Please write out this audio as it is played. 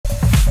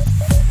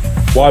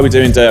Why are we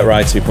doing Dirt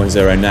Rally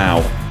 2.0 now?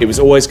 It was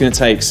always going to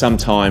take some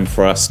time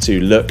for us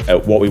to look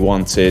at what we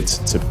wanted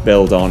to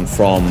build on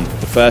from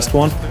the first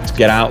one, to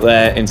get out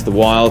there into the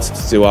wild,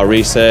 to do our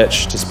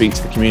research, to speak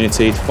to the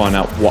community, to find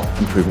out what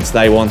improvements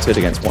they wanted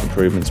against what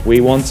improvements we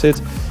wanted.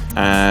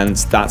 And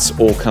that's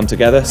all come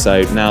together,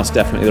 so now's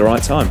definitely the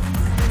right time.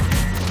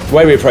 The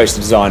way we approached the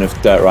design of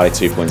Dirt Rally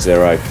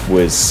 2.0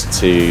 was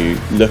to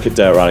look at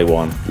Dirt Rally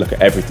 1, look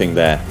at everything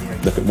there,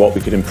 look at what we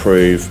could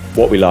improve,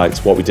 what we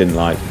liked, what we didn't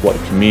like, what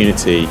the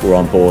community were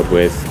on board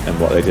with and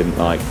what they didn't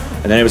like.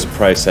 And then it was a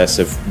process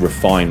of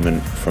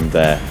refinement from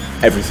there.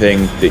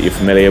 Everything that you're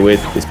familiar with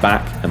is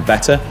back and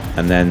better,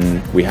 and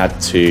then we had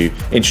to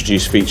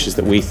introduce features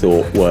that we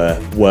thought were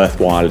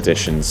worthwhile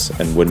additions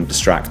and wouldn't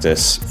distract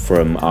us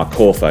from our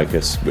core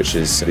focus, which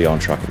is the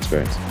on-track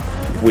experience.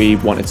 We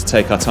wanted to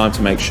take our time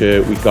to make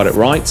sure we got it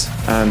right,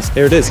 and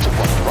here it is.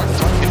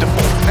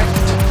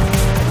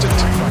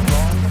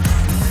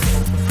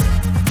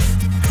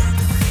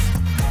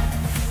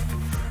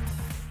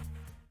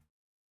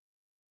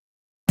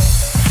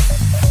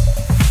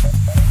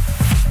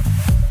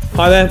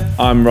 Hi there,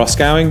 I'm Ross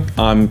Gowing.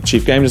 I'm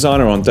Chief Game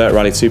Designer on Dirt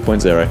Rally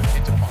 2.0.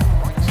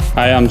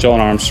 Hi, I'm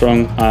John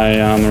Armstrong. I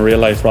am a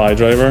real-life rally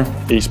driver,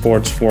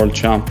 esports world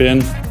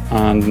champion,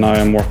 and now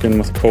I'm working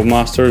with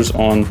Codemasters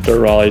on Dirt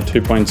Rally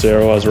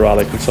 2.0 as a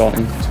rally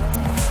consultant.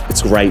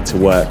 It's great to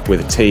work with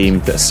a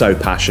team that's so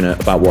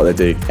passionate about what they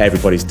do.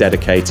 Everybody's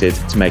dedicated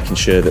to making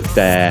sure that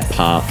their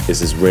part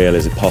is as real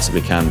as it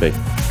possibly can be.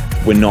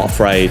 We're not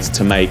afraid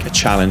to make a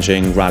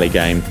challenging rally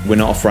game. We're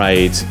not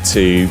afraid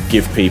to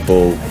give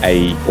people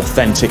an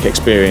authentic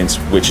experience,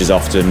 which is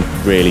often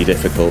really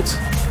difficult.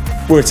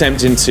 We're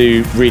attempting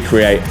to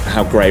recreate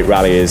how great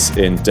rally is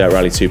in Dirt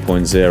Rally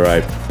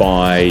 2.0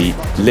 by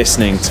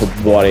listening to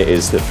what it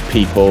is that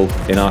people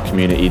in our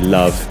community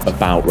love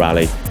about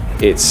rally.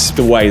 It's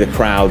the way the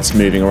crowd's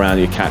moving around,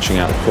 you're catching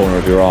out the corner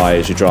of your eye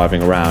as you're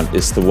driving around.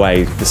 It's the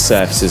way the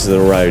surfaces of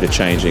the road are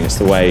changing. It's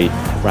the way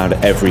around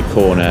every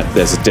corner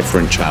there's a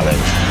different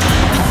challenge.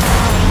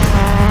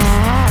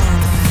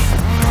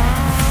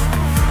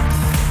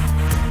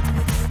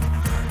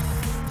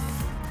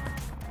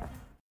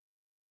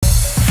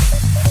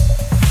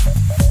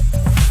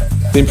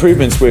 The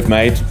improvements we've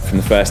made from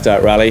the first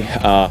Dirt Rally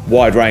are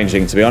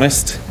wide-ranging, to be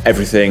honest.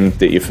 Everything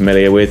that you're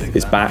familiar with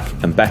is back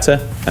and better,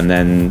 and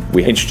then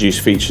we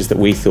introduced features that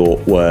we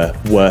thought were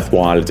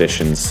worthwhile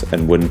additions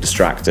and wouldn't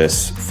distract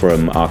us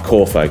from our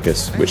core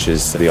focus, which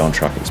is the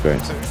on-track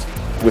experience.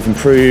 We've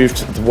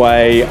improved the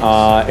way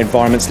our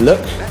environments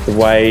look, the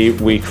way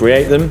we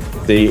create them,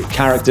 the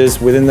characters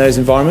within those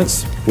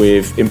environments.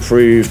 We've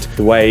improved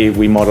the way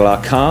we model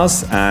our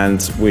cars,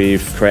 and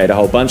we've created a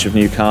whole bunch of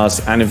new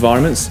cars and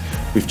environments.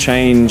 We've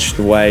changed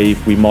the way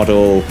we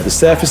model the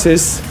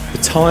surfaces, the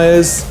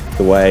tyres,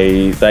 the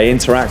way they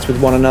interact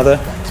with one another.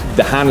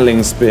 The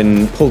handling's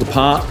been pulled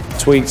apart,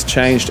 tweaked,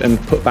 changed and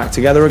put back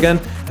together again.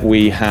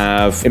 We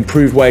have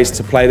improved ways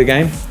to play the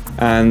game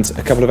and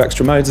a couple of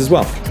extra modes as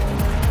well.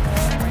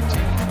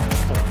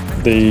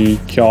 The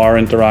car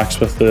interacts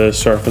with the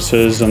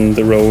surfaces and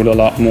the road a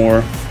lot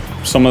more.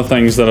 Some of the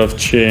things that have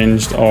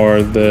changed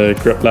are the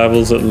grip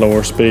levels at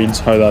lower speeds,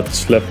 how that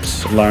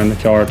slips, allowing the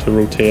car to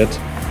rotate.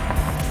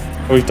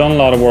 We've done a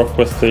lot of work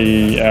with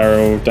the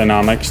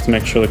aerodynamics to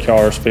make sure the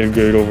cars feel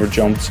good over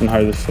jumps and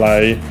how they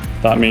fly.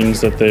 That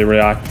means that they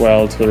react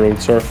well to the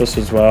road surface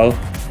as well.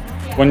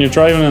 When you're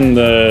driving in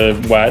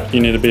the wet,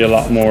 you need to be a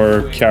lot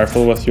more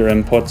careful with your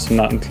inputs, and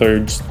that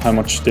includes how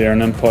much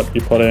steering input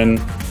you put in,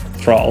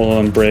 throttle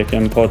and brake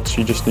inputs.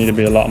 You just need to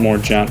be a lot more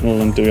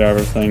gentle and do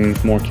everything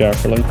more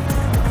carefully.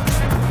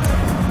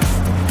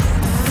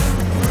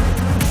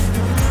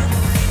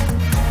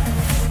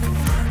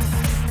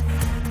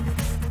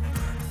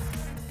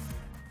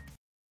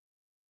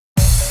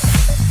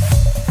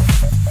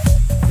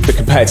 The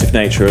competitive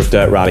nature of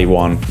Dirt Rally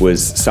 1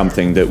 was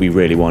something that we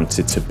really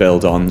wanted to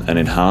build on and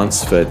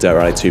enhance for Dirt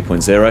Rally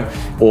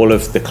 2.0. All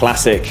of the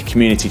classic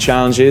community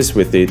challenges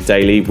with the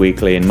daily,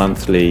 weekly and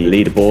monthly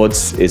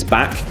leaderboards is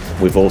back.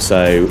 We've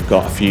also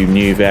got a few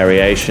new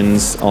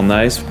variations on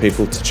those for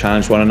people to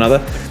challenge one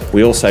another.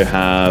 We also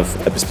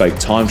have a bespoke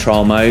time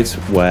trial mode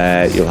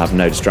where you'll have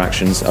no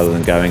distractions other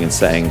than going and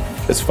setting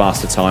as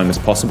fast a time as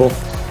possible.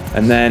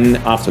 And then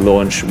after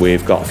launch,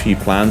 we've got a few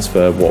plans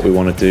for what we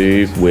want to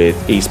do with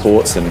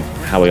esports and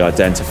how we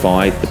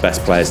identify the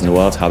best players in the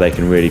world, how they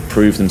can really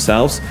prove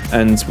themselves.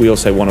 And we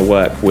also want to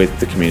work with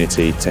the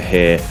community to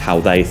hear how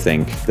they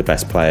think the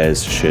best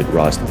players should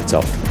rise to the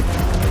top.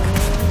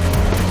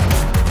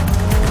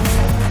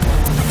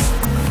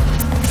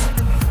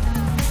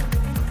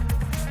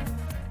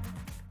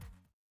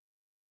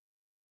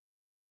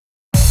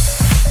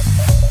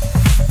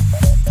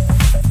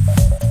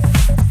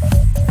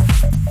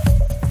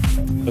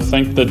 The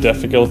think the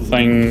difficult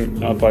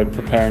thing about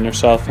preparing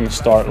yourself on the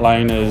start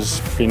line is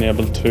being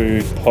able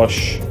to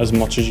push as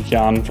much as you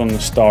can from the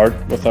start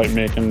without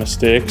making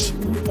mistakes.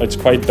 It's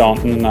quite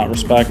daunting in that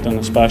respect, and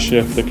especially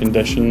if the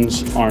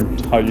conditions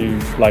aren't how you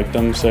like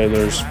them. Say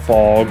there's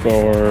fog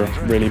or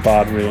really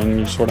bad rain,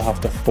 you sort of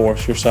have to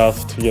force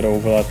yourself to get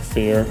over that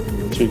fear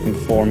so you can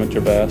perform at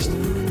your best.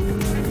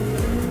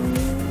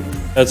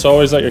 It's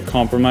always like a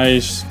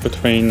compromise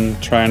between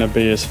trying to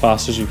be as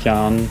fast as you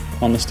can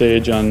on the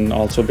stage and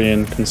also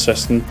being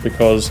consistent,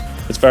 because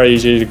it's very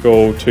easy to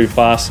go too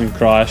fast and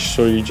crash,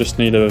 so you just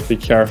need to be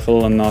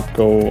careful and not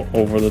go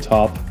over the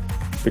top,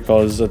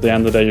 because at the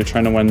end of the day you're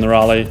trying to win the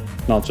rally,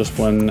 not just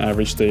win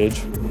every stage.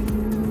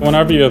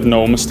 Whenever you have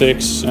no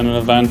mistakes in an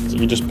event,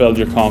 you just build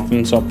your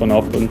confidence up and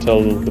up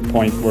until the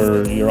point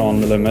where you're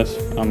on the limit,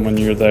 and when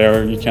you're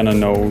there you kind of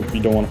know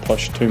you don't want to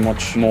push too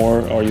much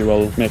more or you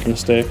will make a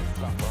mistake.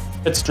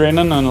 It's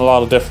draining in a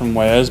lot of different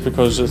ways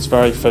because it's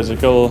very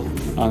physical,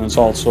 and it's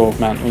also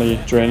mentally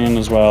draining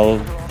as well,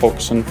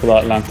 focusing for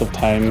that length of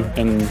time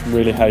in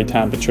really high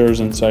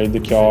temperatures inside the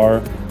car,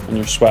 and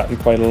you're sweating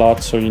quite a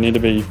lot, so you need to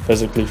be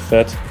physically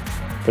fit.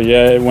 But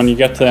yeah, when you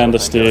get to the end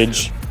of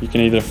stage, you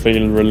can either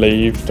feel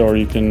relieved or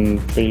you can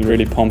feel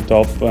really pumped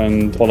up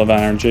and full of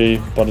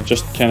energy, but it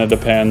just kind of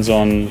depends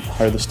on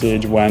how the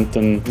stage went.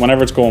 And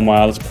whenever it's going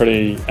well, it's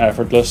pretty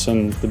effortless,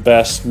 and the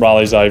best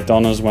rallies I've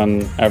done is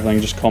when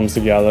everything just comes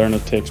together and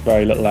it takes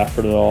very little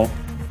effort at all.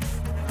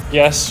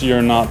 Yes,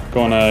 you're not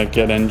going to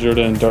get injured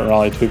in Dirt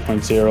Rally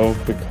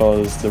 2.0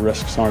 because the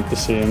risks aren't the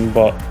same,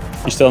 but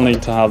you still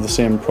need to have the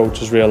same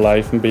approach as real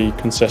life and be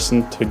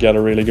consistent to get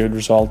a really good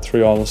result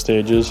through all the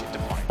stages.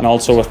 And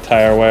also with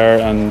tyre wear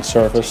and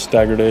surface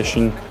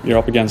degradation, you're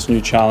up against new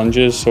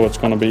challenges, so it's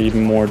going to be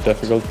even more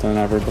difficult than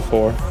ever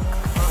before.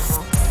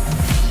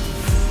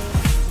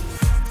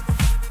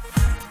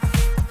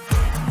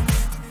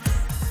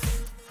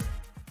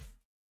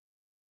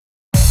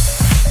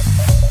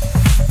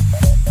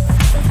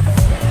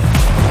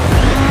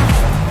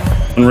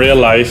 In real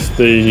life,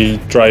 the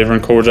driver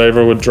and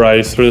co-driver would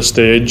drive through the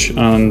stage,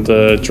 and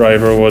the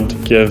driver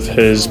would give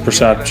his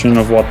perception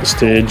of what the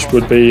stage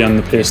would be and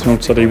the pace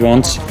notes that he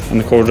wants, and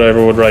the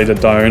co-driver would write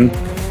it down.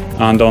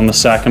 And on the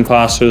second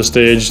pass through the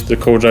stage, the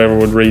co-driver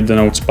would read the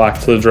notes back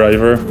to the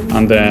driver,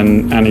 and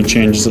then any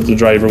changes that the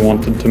driver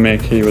wanted to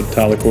make, he would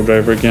tell the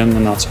co-driver again,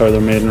 and that's how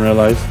they're made in real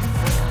life.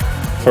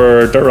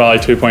 For Dirt Rally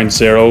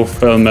 2.0,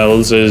 Phil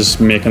Mills is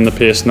making the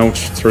pace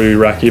notes through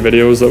recce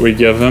videos that we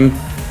give him,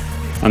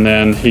 and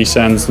then he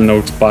sends the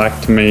notes back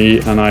to me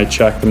and I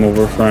check them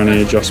over for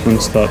any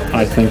adjustments that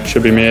I think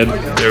should be made.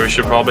 Yeah, we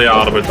should probably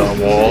add about that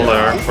wall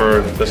there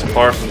for this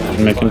part.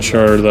 Making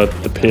sure that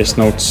the pace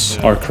notes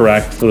are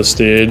correct for the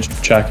stage,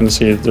 checking to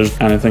see if there's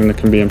anything that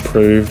can be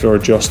improved or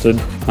adjusted,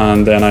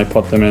 and then I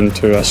put them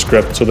into a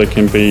script so they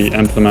can be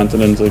implemented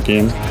into the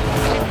game.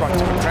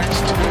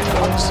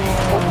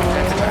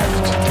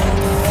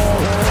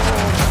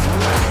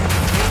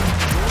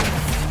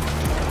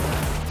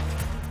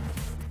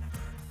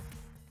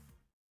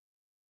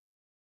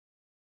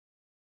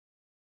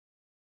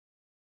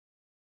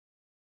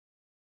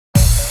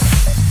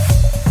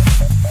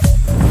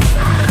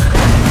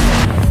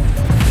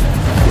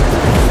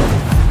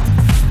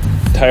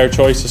 Tyre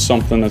choice is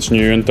something that's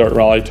new in Dirt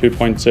Rally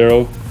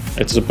 2.0.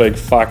 It's a big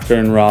factor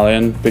in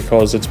rallying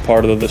because it's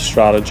part of the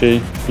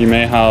strategy. You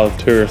may have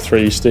 2 or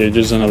 3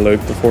 stages in a loop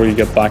before you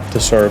get back to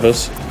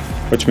service,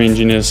 which means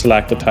you need to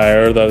select a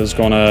tyre that is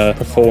going to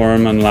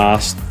perform and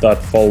last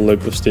that full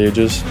loop of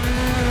stages.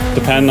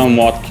 Depending on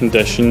what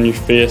condition you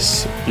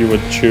face, you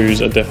would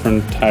choose a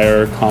different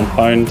tyre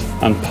compound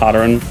and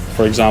pattern.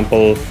 For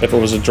example, if it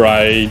was a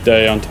dry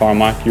day on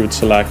tarmac, you would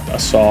select a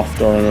soft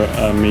or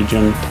a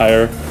medium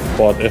tyre,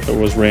 but if it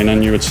was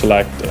raining, you would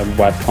select a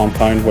wet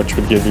compound, which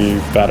would give you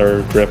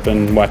better grip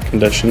in wet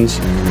conditions.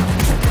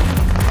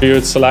 You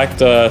would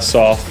select a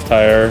soft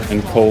tyre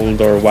in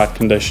cold or wet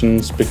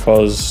conditions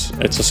because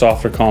it's a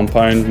softer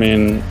compound,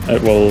 meaning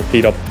it will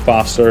heat up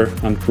faster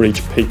and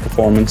reach peak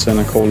performance in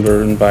a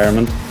colder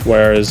environment.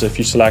 Whereas if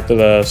you selected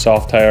a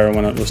soft tyre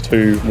when it was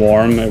too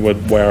warm, it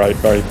would wear out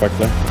very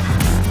quickly.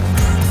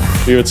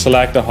 You would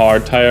select a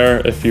hard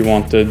tyre if you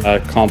wanted a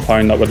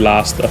compound that would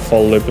last a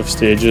full loop of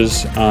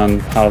stages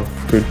and have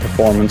good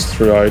performance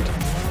throughout.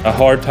 A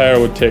hard tyre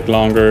would take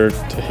longer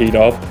to heat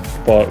up,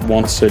 but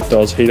once it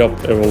does heat up,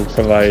 it will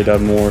provide a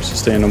more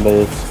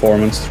sustainable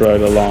performance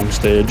throughout a long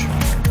stage.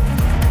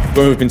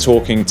 When we've been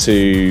talking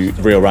to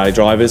real rally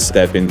drivers,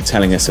 they've been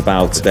telling us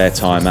about their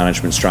time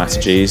management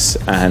strategies,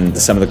 and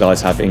some of the guys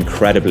have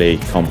incredibly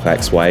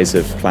complex ways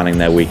of planning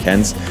their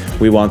weekends.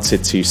 We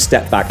wanted to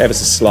step back ever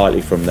so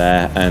slightly from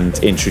there and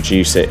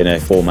introduce it in a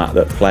format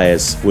that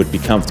players would be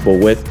comfortable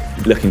with.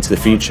 Looking to the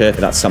future,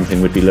 that's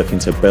something we'd be looking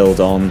to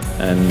build on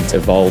and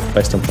evolve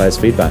based on players'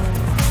 feedback.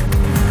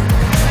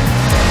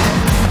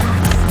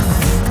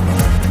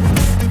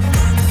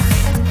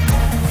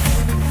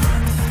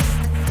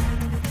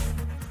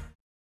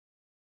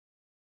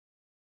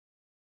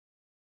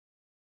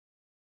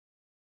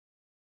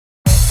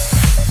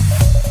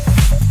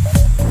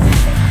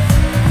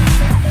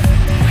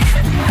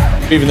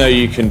 Even though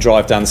you can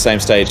drive down the same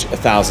stage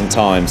 1,000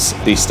 times,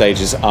 these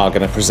stages are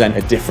going to present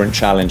a different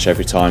challenge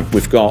every time.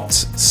 We've got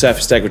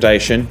surface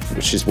degradation,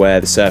 which is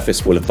where the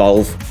surface will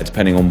evolve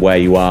depending on where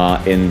you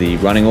are in the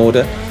running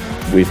order.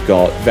 We've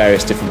got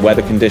various different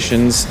weather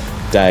conditions,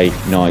 day,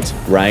 night,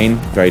 rain,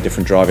 very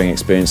different driving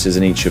experiences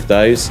in each of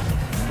those.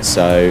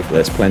 So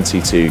there's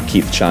plenty to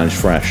keep the challenge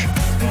fresh.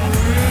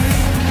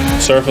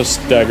 Surface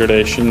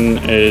degradation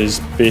is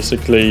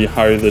basically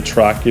how the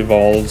track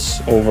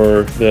evolves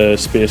over the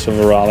space of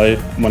a rally.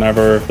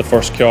 Whenever the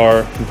first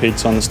car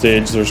competes on the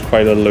stage, there's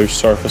quite a loose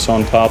surface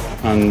on top,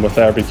 and with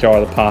every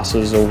car that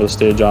passes over the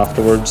stage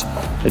afterwards,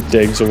 it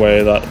digs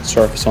away that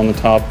surface on the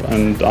top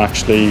and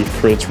actually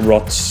creates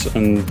ruts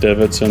and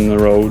divots in the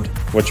road,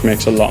 which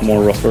makes it a lot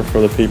more rougher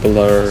for the people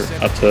that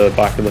are at the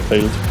back of the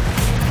field.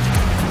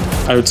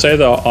 I would say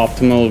the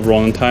optimal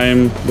run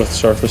time with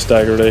surface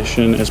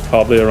degradation is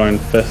probably around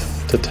 5th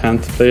to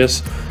 10th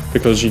place,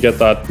 because you get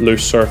that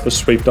loose surface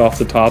swept off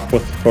the top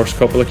with the first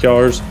couple of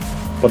cars,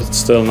 but it's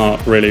still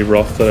not really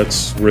rough that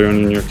it's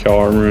ruining your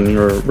car and ruining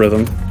your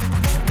rhythm.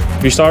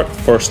 If you start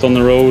first on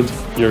the road,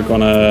 you're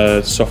going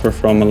to suffer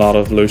from a lot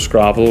of loose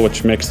gravel,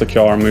 which makes the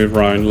car move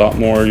around a lot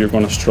more. You're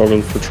going to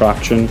struggle for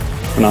traction,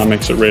 and that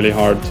makes it really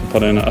hard to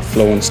put in a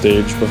flowing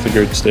stage with a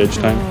good stage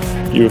time.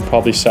 You would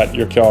probably set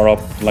your car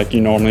up like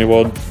you normally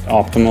would,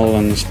 optimal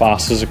and as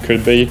fast as it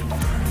could be.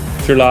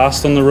 If you're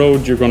last on the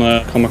road, you're going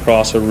to come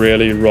across a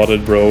really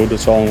rutted road.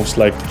 It's almost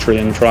like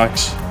train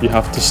tracks. You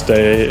have to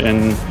stay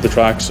in the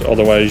tracks,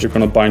 otherwise you're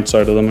going to bounce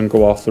out of them and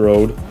go off the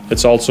road.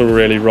 It's also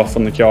really rough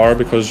on the car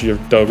because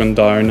you've dug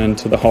down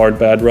into the hard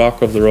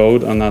bedrock of the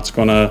road, and that's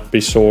going to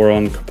be sore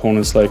on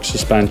components like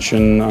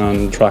suspension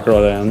and tracker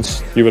rod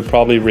ends. You would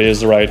probably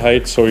raise the ride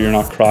height so you're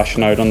not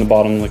crashing out on the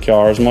bottom of the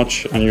car as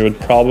much, and you would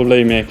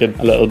probably make it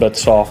a little bit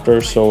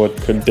softer so it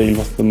could deal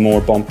with the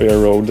more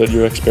bumpier road that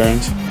you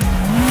experience.